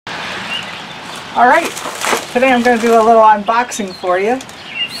Alright, today I'm going to do a little unboxing for you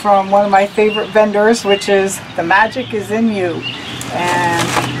from one of my favorite vendors, which is The Magic Is In You.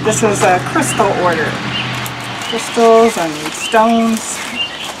 And this is a crystal order. Crystals and stones.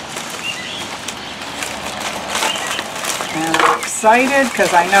 And I'm excited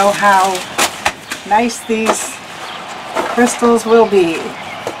because I know how nice these crystals will be.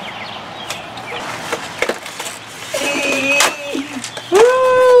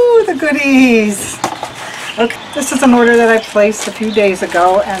 Woo, the goodies! Okay, this is an order that I placed a few days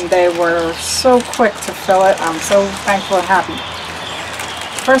ago and they were so quick to fill it. I'm so thankful and happy.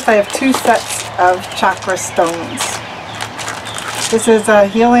 First, I have 2 sets of chakra stones. This is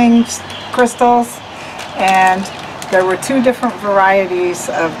healing crystals, and there were 2 different varieties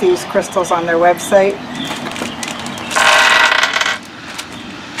of these crystals on their website.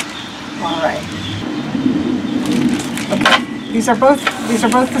 All right. Okay. These are both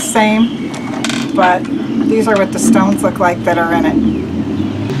the same, but these are what the stones look like that are in it.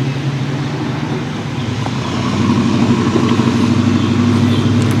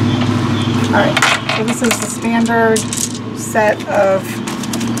 Alright, so this is the standard set of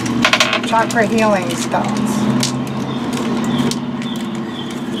chakra healing stones.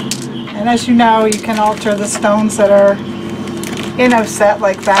 And as you know, you can alter the stones that are in a set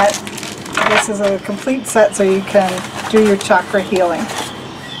like that. This is a complete set so you can do your chakra healing.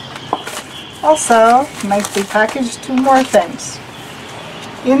 Also, nicely packaged, 2 more things.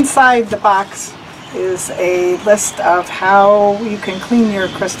 Inside the box is a list of how you can clean your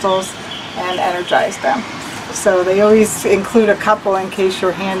crystals and energize them. So they always include a couple in case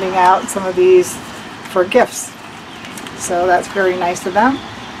you're handing out some of these for gifts. So that's very nice of them.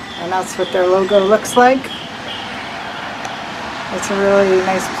 And that's what their logo looks like. It's a really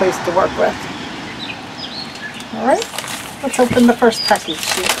nice place to work with. Alright, let's open the first package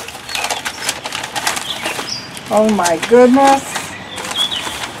here. Oh my goodness,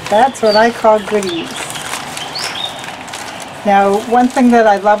 that's what I call goodies. Now, one thing that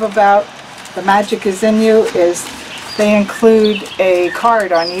I love about The Magic Is In You is they include a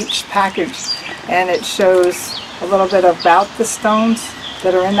card on each package, and it shows a little bit about the stones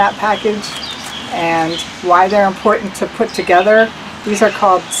that are in that package and why they're important to put together. These are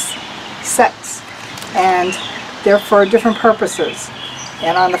called sets, and they're for different purposes.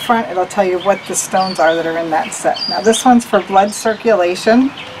 And on the front it'll tell you what the stones are that are in that set. Now this one's for blood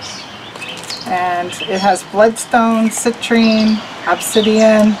circulation, and it has bloodstone, citrine,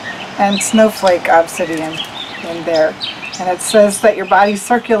 obsidian, and snowflake obsidian in there. And it says that your body's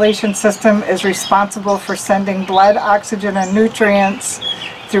circulation system is responsible for sending blood, oxygen, and nutrients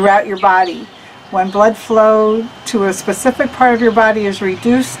throughout your body. When blood flow to a specific part of your body is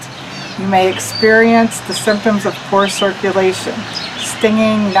reduced, you may experience the symptoms of poor circulation: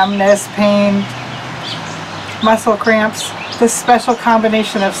 stinging, numbness, pain, muscle cramps. This special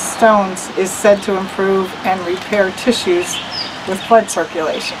combination of stones is said to improve and repair tissues with blood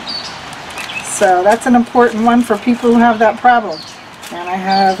circulation. So that's an important one for people who have that problem. And I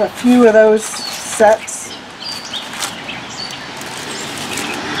have a few of those sets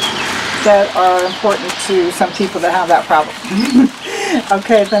that are important to some people that have that problem.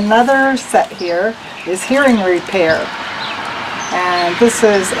 Okay, another set here is hearing repair. And this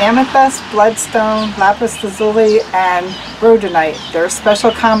is amethyst, bloodstone, lapis lazuli, and rhodonite. They're a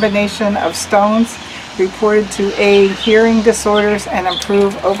special combination of stones reported to aid hearing disorders and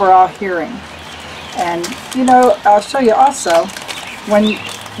improve overall hearing. And you know, I'll show you also, when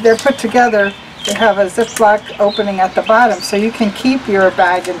they're put together, they have a Ziploc opening at the bottom, so you can keep your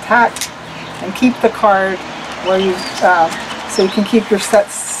bag intact and keep the card where you, so you can keep your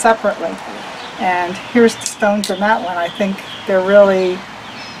sets separately. And here's the stones in that one. I think they're really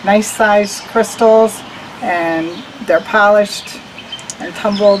nice sized crystals, and they're polished and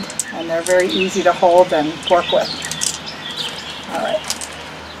tumbled, and they're very easy to hold and work with. Alright.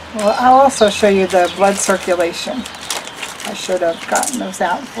 Well, I'll also show you the blood circulation. I should have gotten those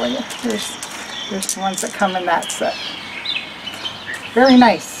out for you. Here's the ones that come in that set. Very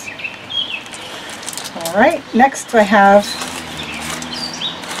nice. Alright, next I have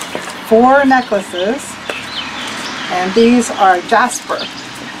 4 necklaces, and these are jasper.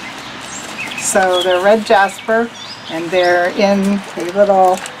 So they're red jasper, and they're in a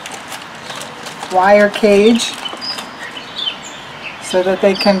little wire cage so that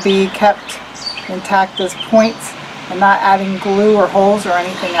they can be kept intact as points and not adding glue or holes or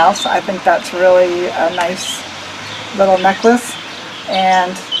anything else. I think that's really a nice little necklace,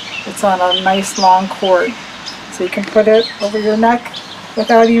 and it's on a nice long cord, so you can put it over your neck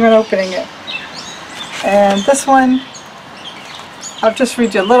without even opening it. And this one I'll just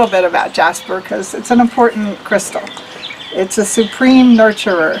read you a little bit about jasper because it's an important crystal. It's a supreme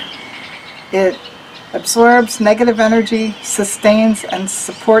nurturer. It absorbs negative energy, sustains and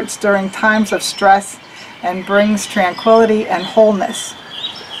supports during times of stress, and brings tranquility and wholeness.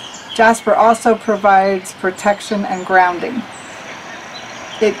 Jasper also provides protection and grounding.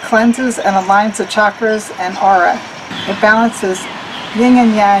 It cleanses and aligns the chakras and aura. It balances yin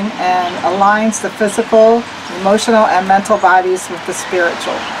and yang and aligns the physical, emotional, and mental bodies with the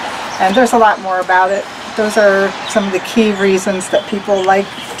spiritual. And there's a lot more about it. Those are some of the key reasons that people like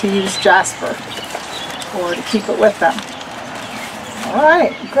to use jasper or to keep it with them. All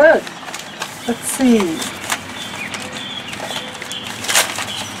right, good. Let's see.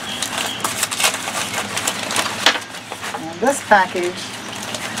 And this package,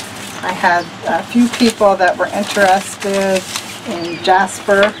 I had a few people that were interested in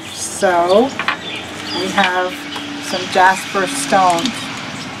jasper, so we have some jasper stones.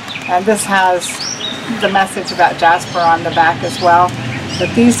 And this has the message about jasper on the back as well.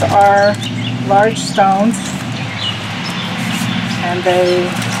 But these are large stones, and they're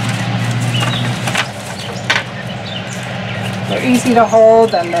easy to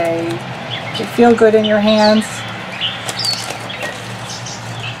hold, and they feel good in your hands.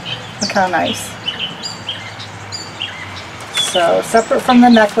 Look how nice. So separate from the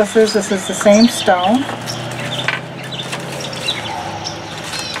necklaces, this is the same stone.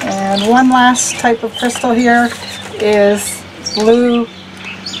 And one last type of crystal here is blue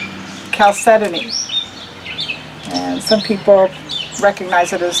chalcedony. And some people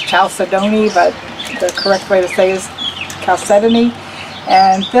recognize it as chalcedony, but the correct way to say is chalcedony.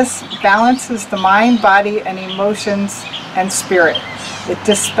 And this balances the mind, body, and emotions and spirit. It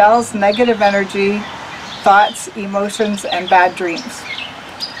dispels negative energy, thoughts, emotions, and bad dreams.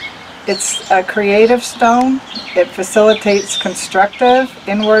 It's a creative stone. It facilitates constructive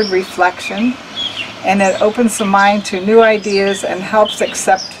inward reflection, and it opens the mind to new ideas and helps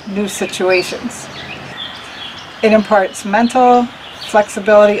accept new situations. It imparts mental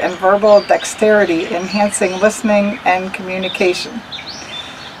flexibility and verbal dexterity, enhancing listening and communication.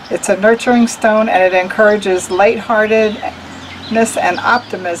 It's a nurturing stone, and it encourages lightheartedness and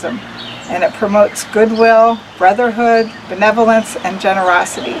optimism, and it promotes goodwill, brotherhood, benevolence, and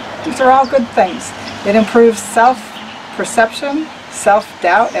generosity. These are all good things. It improves self-perception,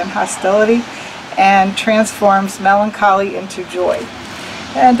 self-doubt, and hostility, and transforms melancholy into joy.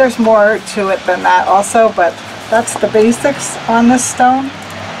 And there's more to it than that also, but that's the basics on this stone.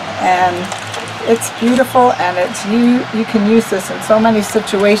 And it's beautiful, and you can use this in so many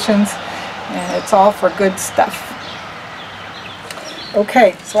situations, and it's all for good stuff.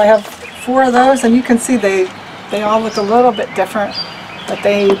 Okay, so I have 4 of those, and you can see they all look a little bit different, but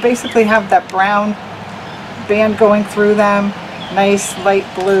they basically have that brown band going through them. Nice light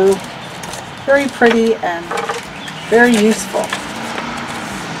blue, very pretty and very useful.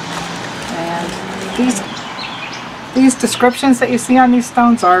 And these descriptions that you see on these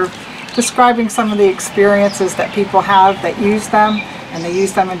stones are describing some of the experiences that people have that use them, and they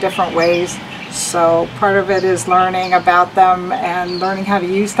use them in different ways. So part of it is learning about them and learning how to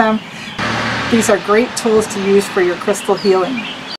use them. These are great tools to use for your crystal healing.